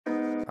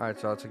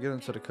Alright, y'all, to get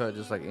into the cut,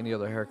 just like any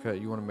other haircut,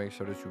 you want to make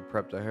sure that you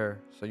prep the hair.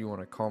 So you want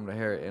to comb the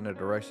hair in the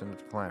direction that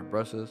the client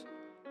brushes.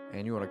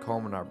 And you want to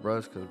comb and not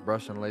brush, because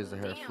brushing lays the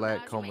hair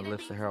flat, combing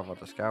lifts the hair off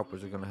the scalp,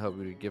 which is going to help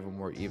you to give a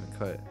more even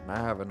cut. And I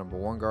have a number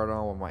 1 guard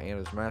on with my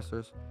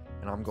Enhancements,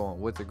 and I'm going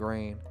with the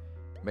grain,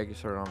 making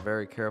sure that I'm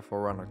very careful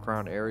around the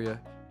crown area.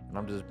 And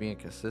I'm just being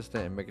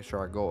consistent and making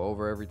sure I go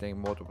over everything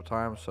multiple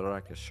times so that I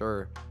can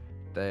ensure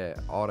that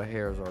all the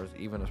hairs are as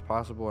even as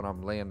possible and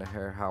I'm laying the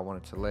hair how I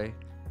want it to lay.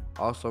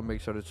 Also, make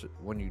sure that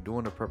when you're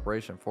doing the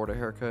preparation for the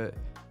haircut,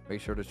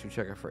 make sure that you're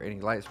checking for any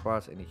light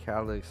spots, any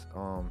cowlicks,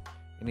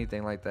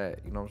 anything like that,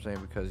 you know what I'm saying,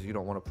 because you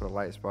don't want to put a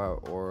light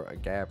spot or a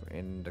gap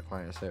in the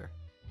client's hair.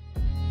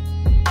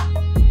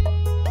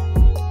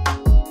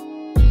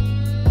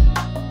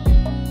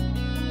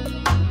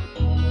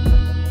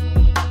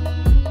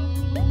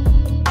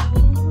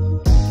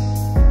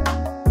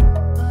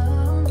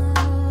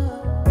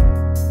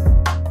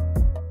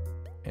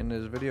 In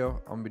this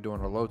video, I'm gonna be doing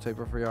a low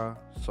taper for y'all.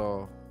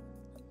 So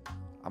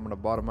I'm gonna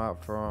bottom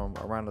out from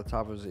around the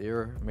top of his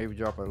ear, maybe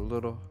drop it a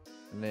little,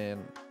 and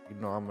then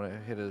I'm gonna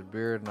hit his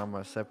beard and I'm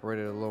gonna separate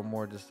it a little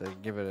more just to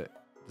give it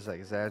just like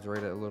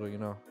exaggerate it a little,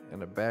 in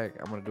the back.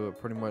 I'm gonna do it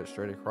pretty much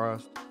straight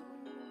across,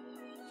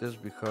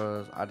 just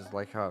because I just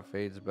like how it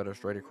fades better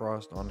straight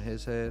across on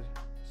his head.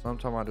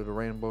 Sometimes I do the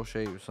rainbow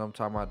shape,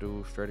 sometimes I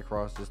do straight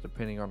across, just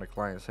depending on the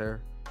client's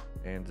hair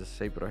and just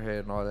shape of their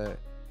head and all that.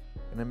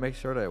 And then make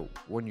sure that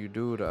when you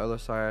do the other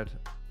side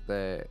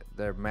that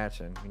they're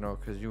matching,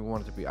 because you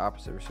want it to be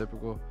opposite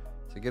reciprocal.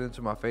 To get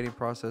into my fading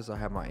process, I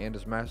have my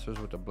Enhancements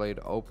with the blade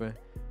open,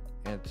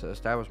 and to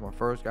establish my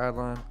first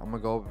guideline, I'm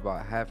gonna go up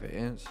about 1/2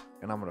 inch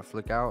and I'm gonna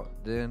flick out.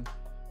 Then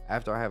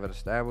after I have it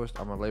established,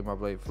 I'm gonna lay my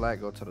blade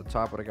flat, go to the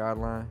top of the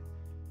guideline,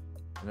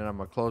 and then I'm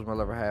gonna close my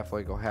lever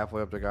halfway, go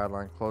halfway up the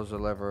guideline, close the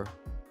lever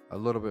a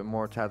little bit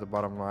more, tap the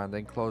bottom line,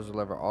 then close the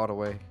lever all the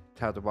way,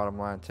 tap the bottom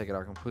line, take it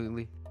out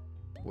completely.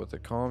 With the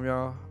comb,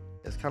 y'all,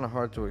 it's kind of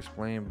hard to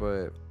explain,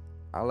 but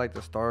I like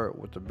to start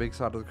with the big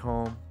side of the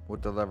comb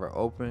with the lever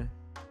open,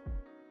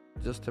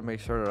 just to make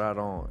sure that I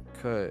don't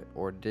cut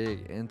or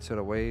dig into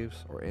the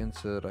waves or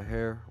into the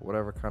hair,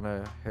 whatever kind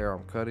of hair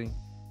I'm cutting.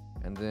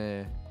 And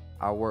then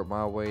I work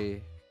my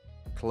way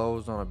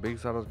closed on the big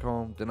side of the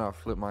comb, then I'll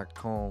flip my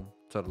comb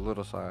to the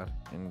little side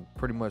and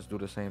pretty much do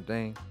the same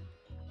thing.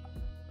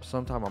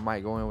 Sometimes I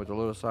might go in with the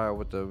little side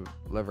with the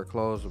lever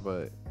closed,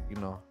 but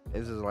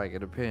it's just like, it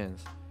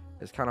depends.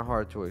 It's kind of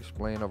hard to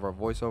explain over a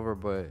voiceover,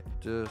 but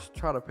just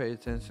try to pay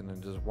attention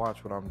and just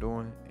watch what I'm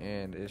doing,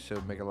 and it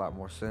should make a lot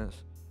more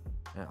sense.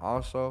 And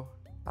also,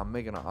 I'm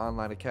making an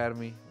online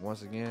academy.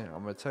 Once again,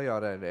 I'm gonna tell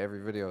y'all that in every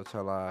video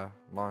until I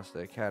launch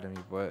the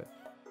academy, but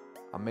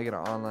I'm making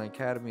an online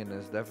academy, and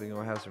it's definitely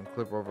gonna have some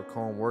clip over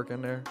comb work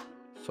in there.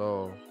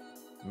 So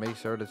make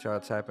sure that y'all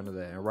tap into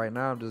that. And right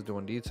now I'm just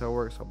doing detail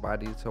work. So by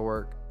detail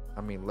work, I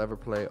mean lever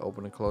play,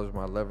 open and close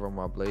my lever on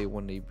my blade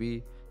when need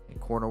be, and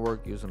corner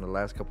work, using the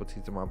last couple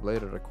teeth of my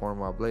blade or the corner of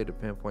my blade to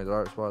pinpoint the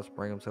dark spots,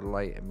 bring them to the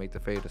light, and make the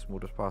fade as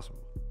smooth as possible.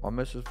 My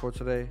message for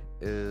today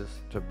is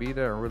to be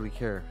there and really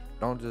care.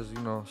 Don't just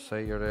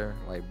say you're there.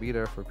 Like, be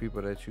there for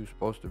people that you're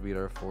supposed to be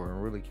there for,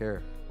 and really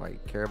care.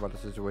 Like, care about the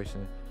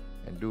situation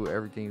and do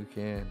everything you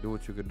can, do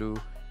what you could do,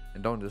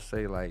 and don't just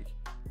say like,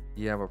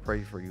 yeah, I'm gonna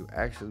pray for you.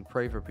 Actually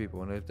pray for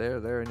people, and if they're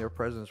there in your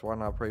presence, why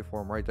not pray for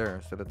them right there?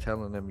 Instead of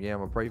telling them, yeah, I'm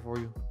gonna pray for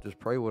you, just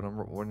pray with them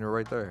when you're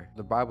right there.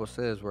 The Bible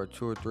says where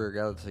 2 or 3 are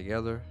gathered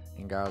together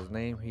in God's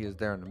name, he is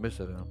there in the midst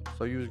of them.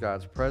 So use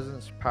God's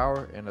presence,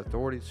 power, and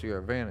authority to your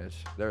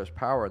advantage. There is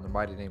power in the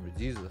mighty name of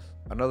Jesus.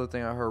 Another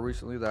thing I heard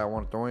recently that I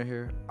want to throw in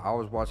here, I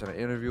was watching an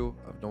interview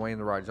of Dwayne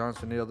 "The Rock"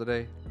 Johnson the other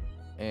day,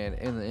 and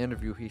in the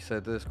interview he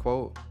said this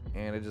quote,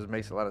 and it just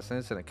makes a lot of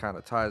sense, and it kind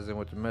of ties in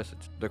with the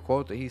message. The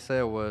quote that he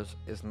said was,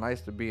 "It's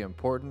nice to be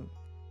important,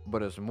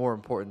 but it's more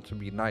important to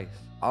be nice."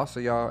 Also,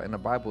 y'all, in the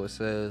Bible it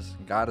says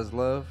God is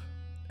love.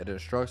 It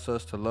instructs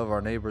us to love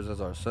our neighbors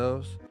as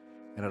ourselves,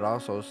 and it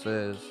also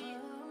says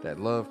that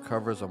love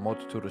covers a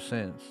multitude of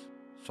sins.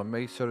 So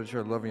make sure that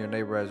you're loving your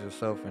neighbor as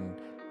yourself. And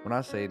when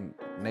I say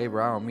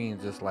neighbor, I don't mean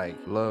just like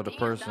love the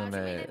person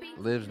that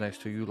lives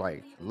next to you.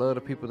 Like, love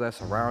the people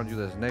that's around you,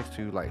 that's next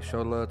to you. Like,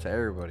 show love to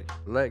everybody.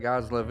 Let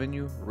God's love in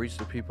you reach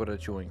the people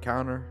that you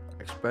encounter,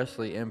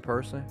 especially in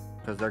person,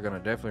 because they're gonna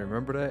definitely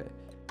remember that.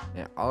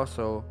 And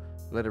also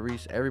let it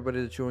reach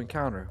everybody that you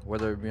encounter,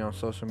 whether it be on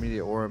social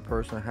media or in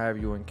person. Have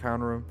you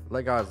encounter them,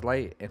 let God's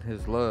light and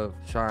his love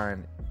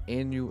shine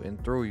in you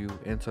and through you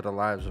into the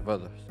lives of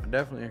others. I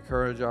definitely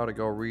encourage y'all to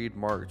go read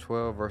Mark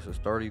 12 verses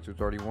 30 through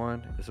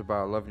 31. It's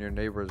about loving your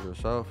neighbor as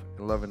yourself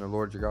and loving the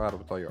Lord your God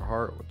with all your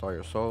heart, with all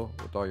your soul,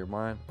 with all your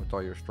mind, with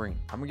all your strength.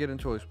 I'm gonna get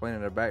into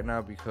explaining the back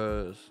now,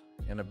 because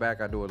in the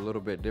back I do a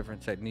little bit different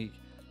technique.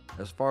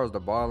 As far as the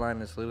ball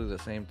line, it's literally the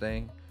same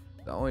thing.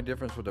 The only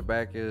difference with the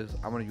back is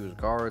I'm gonna use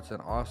guards,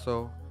 and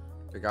also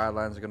the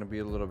guidelines are gonna be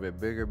a little bit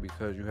bigger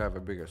because you have a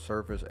bigger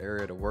surface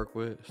area to work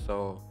with.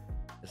 So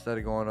instead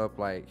of going up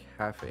like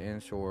 1/2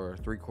 inch or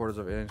 3/4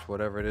 of an inch,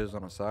 whatever it is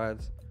on the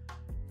sides,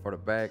 for the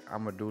back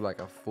I'm gonna do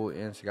like a full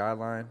inch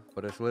guideline,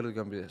 but it's literally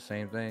gonna be the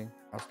same thing.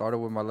 I started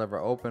with my lever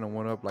open and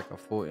went up like a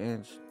full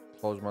inch.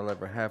 Closed my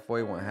lever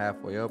halfway, went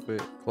halfway up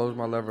it. Closed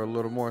my lever a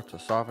little more to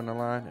soften the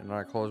line, and then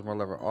I closed my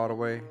lever all the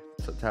way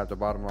to tap the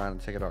bottom line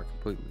and take it out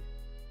completely.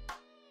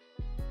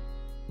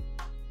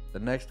 The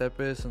next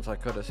step is, since I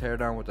cut his hair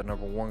down with the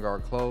number 1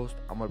 guard closed,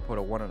 I'm going to put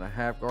a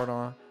 1.5 guard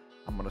on.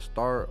 I'm going to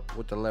start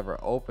with the lever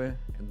open,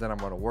 and then I'm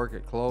going to work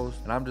it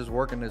closed. And I'm just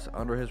working this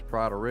under his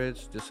parietal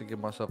ridge just to give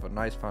myself a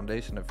nice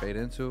foundation to fade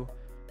into.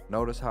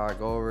 Notice how I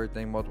go over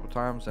everything multiple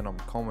times, and I'm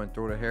combing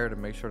through the hair to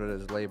make sure that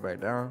it's laid back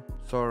down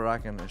so that I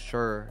can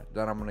ensure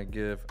that I'm going to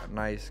give a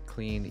nice,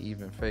 clean,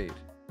 even fade.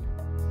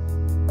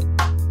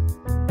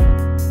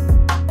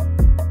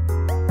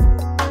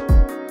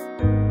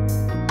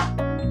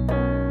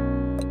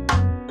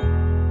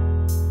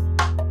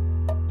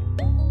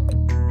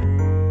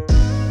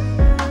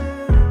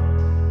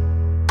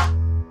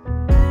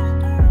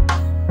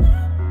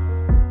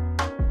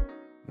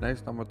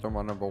 Next, I'm going to throw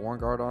my number 1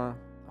 guard on.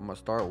 I'm going to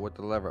start with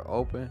the lever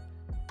open,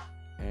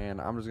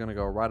 and I'm just going to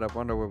go right up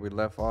under where we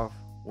left off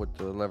with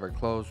the lever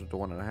closed with the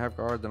 1.5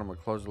 guard. Then I'm going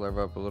to close the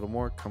lever up a little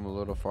more, come a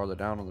little farther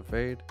down on the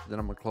fade. Then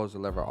I'm going to close the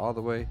lever all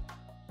the way,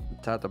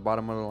 tap the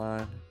bottom of the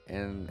line,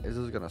 and it's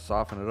just going to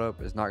soften it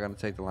up. It's not going to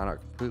take the line out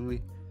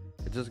completely.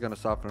 It's just going to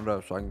soften it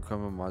up so I can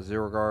come in my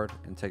 0 guard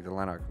and take the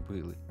line out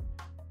completely.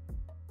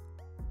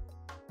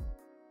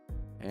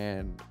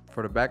 And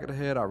for the back of the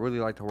head, I really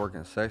like to work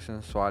in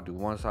sections, so I do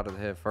one side of the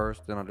head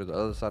first, then I do the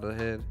other side of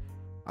the head.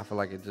 I feel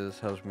like it just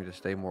helps me to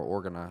stay more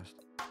organized.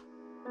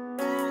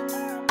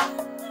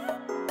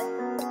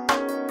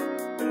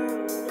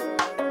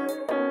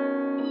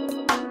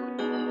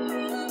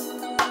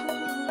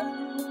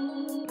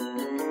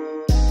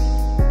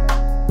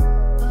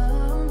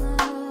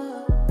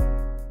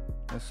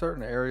 In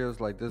certain areas,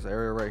 like this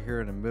area right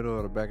here in the middle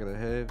of the back of the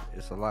head,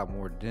 it's a lot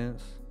more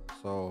dense,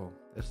 so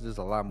it's just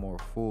a lot more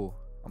full.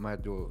 I'm gonna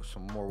have to do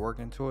some more work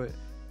into it,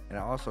 and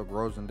it also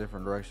grows in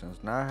different directions.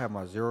 Now I have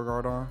my 0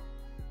 guard on.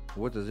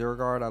 With the 0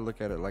 guard, I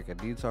look at it like a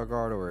detail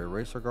guard or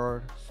eraser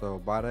guard. So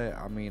by that,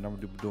 I mean I'm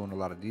doing a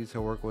lot of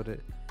detail work with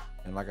it.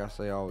 And like I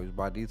say always,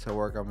 by detail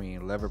work, I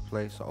mean lever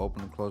play, so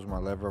open and close my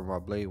lever of my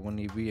blade when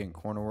need be, and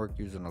corner work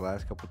using the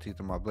last couple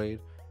teeth of my blade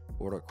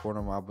or the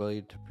corner of my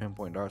blade to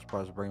pinpoint dark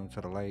spots, bring them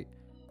to the light,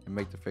 and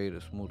make the fade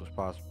as smooth as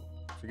possible.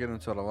 To get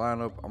into the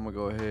lineup, I'm gonna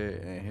go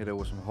ahead and hit it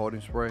with some holding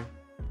spray,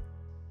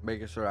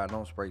 making sure I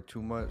don't spray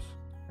too much.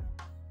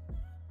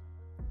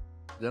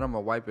 Then I'm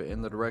gonna wipe it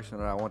in the direction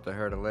that I want the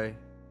hair to lay.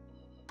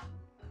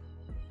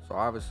 So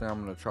obviously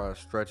I'm gonna try to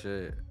stretch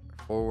it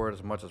forward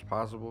as much as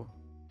possible.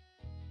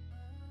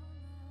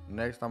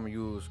 Next, I'm gonna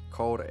use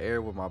cold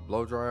air with my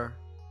blow dryer.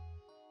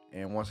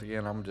 And once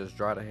again, I'm gonna just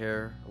dry the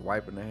hair,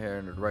 wiping the hair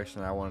in the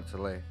direction I want it to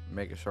lay,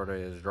 making sure that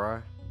it's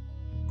dry.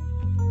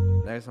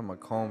 Next, I'm gonna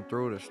comb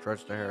through to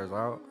stretch the hairs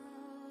out.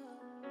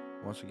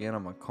 Once again,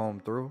 I'm gonna comb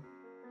through.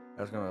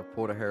 That's gonna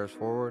pull the hairs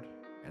forward.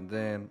 And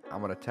then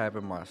I'm gonna tap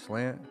in my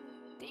slant.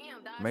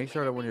 Make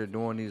sure that when you're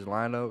doing these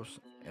lineups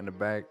in the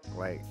back,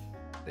 like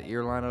the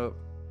ear lineup,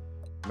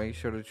 make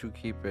sure that you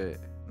keep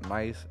it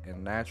nice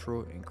and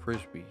natural and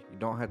crispy. You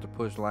don't have to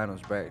push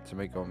lineups back to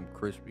make them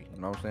crispy, you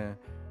know what I'm saying?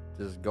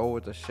 Just go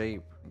with the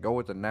shape, go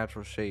with the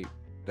natural shape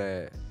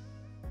that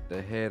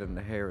the head and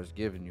the hair is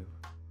giving you.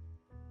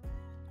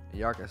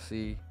 Y'all can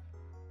see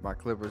my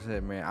clippers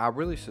head, man. I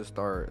really should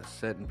start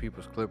setting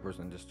people's clippers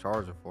and just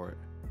charging for it,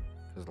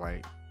 cause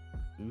like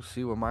you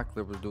see what my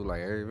clippers do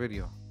like every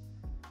video.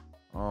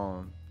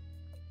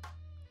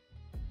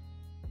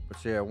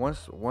 But yeah,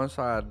 once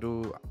I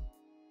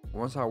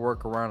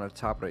work around the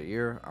top of the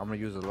ear, I'm gonna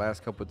use the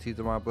last couple of teeth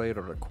of my blade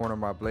or the corner of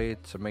my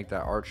blade to make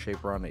that arch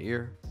shape around the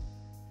ear.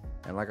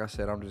 And like I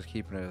said, I'm just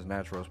keeping it as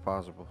natural as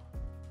possible.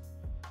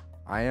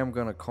 I am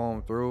gonna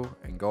comb through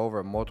and go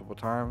over it multiple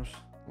times.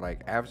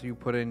 Like after you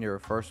put in your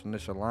first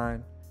initial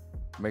line,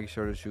 make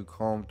sure that you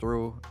comb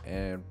through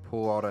and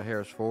pull all the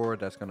hairs forward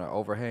that's gonna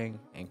overhang,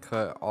 and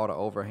cut all the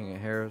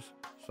overhanging hairs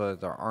so that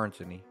there aren't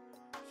any.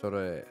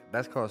 So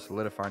that's called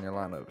solidifying your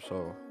lineup.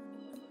 So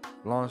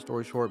long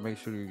story short, make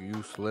sure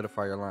you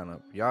solidify your lineup.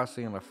 Y'all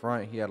see in the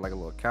front, he had like a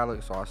little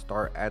cowlick, so I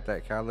start at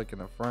that cowlick in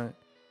the front,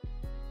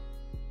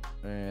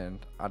 and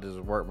I just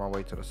work my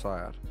way to the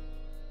side.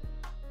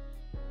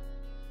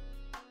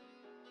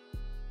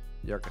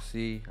 Y'all can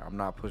see I'm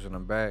not pushing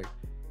him back.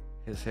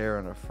 His hair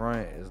in the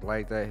front is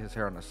like that. His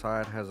hair on the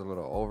side has a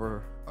little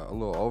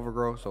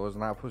overgrowth, so it's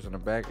not pushing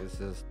him back. It's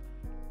just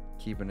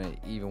keeping it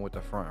even with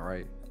the front,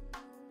 right?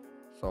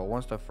 So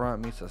once the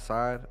front meets the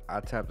side, I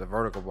tap the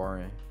vertical bar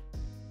in.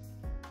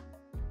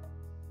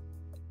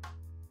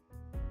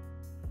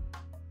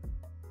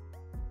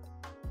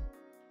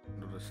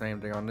 Do the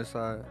same thing on this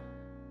side.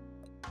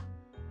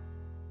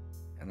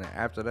 And then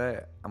after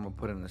that, I'm gonna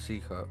put in the C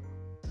cup.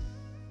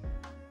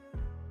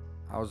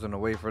 I was in the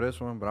way for this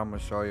one, but I'm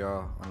gonna show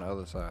y'all on the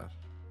other side.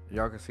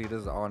 Y'all can see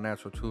this is all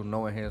natural too,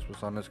 no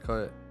enhancements on this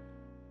cut.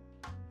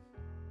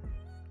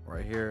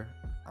 Right here,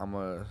 I'm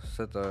gonna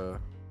set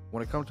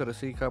when it comes to the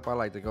C cup, I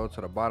like to go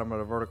to the bottom of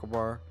the vertical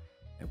bar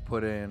and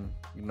put in,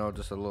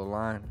 just a little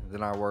line.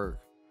 Then I work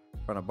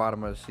from the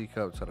bottom of the C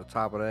cup to the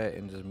top of that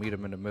and just meet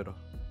them in the middle.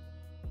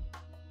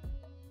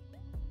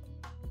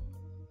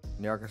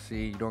 And y'all can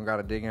see you don't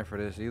gotta dig in for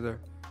this either.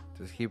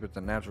 Just keep it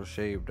the natural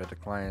shape that the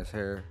client's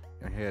hair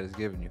and head is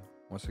giving you.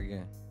 Once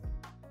again.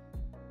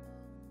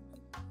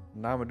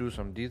 Now I'm gonna do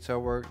some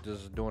detail work,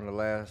 just doing the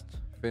last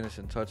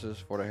finishing touches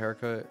for the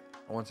haircut.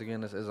 Once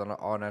again, this is an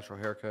all natural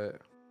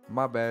haircut.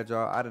 My bad,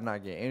 y'all. I did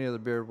not get any of the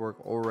beard work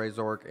or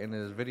razor work in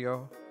this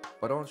video,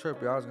 but don't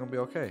trip, y'all. It's gonna be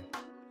okay,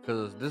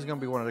 because this is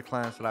gonna be one of the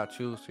clients that I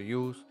choose to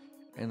use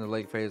in the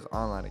Late Phase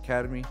Online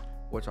Academy,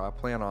 which I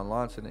plan on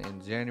launching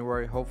in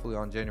January, hopefully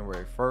on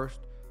January 1st.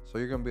 So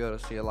you're gonna be able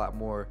to see a lot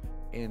more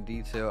in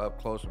detail, up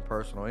close and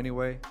personal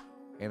anyway,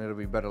 and it'll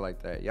be better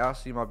like that. Y'all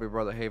see my big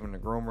brother Haven the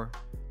Groomer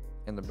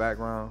in the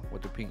background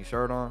with the pink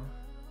shirt on.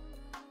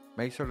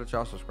 Make sure that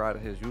y'all subscribe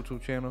to his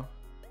YouTube channel.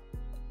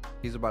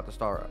 He's about to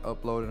start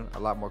uploading a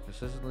lot more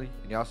consistently.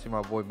 And y'all see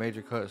my boy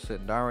Major Cuts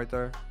sitting down right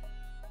there.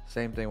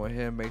 Same thing with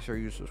him. Make sure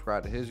you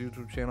subscribe to his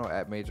YouTube channel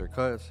at Major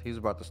Cuts. He's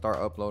about to start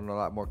uploading a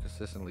lot more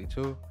consistently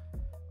too.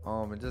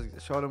 And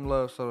just show them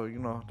love, so you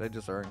know they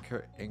just are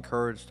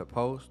encouraged to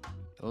post.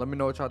 And let me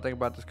know what y'all think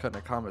about this cut in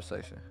the comment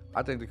section.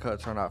 I think the cut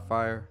turned out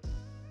fire.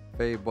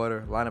 Fade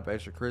butter, line up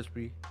extra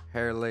crispy,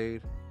 hair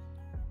laid,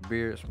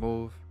 beard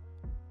smooth.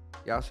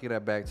 Y'all see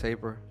that back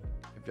taper.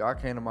 If y'all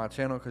came to my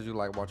channel because you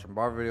like watching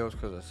bar videos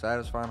because it's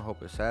satisfying, I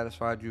hope it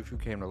satisfied you. If you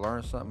came to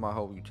learn something, I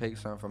hope you take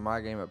something from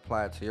my game,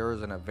 apply it to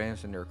yours, and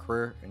advance in your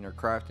career, in your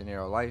craft, and in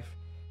your life.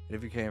 And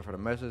if you came for the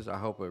message, I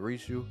hope it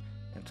reached you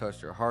and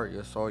touched your heart,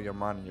 your soul, your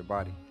mind, and your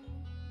body.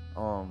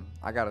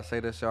 I gotta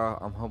say this, y'all.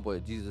 I'm humble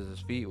at Jesus'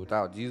 feet.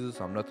 Without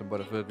Jesus, I'm nothing but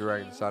a filthy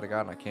rag inside of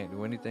God, and I can't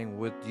do anything.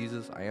 With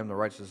Jesus, I am the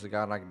righteousness of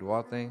God, and I can do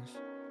all things.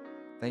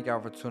 Thank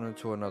y'all for tuning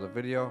to another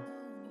video.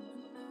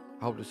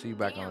 I hope to see you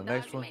back on the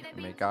next one,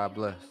 and may God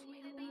bless.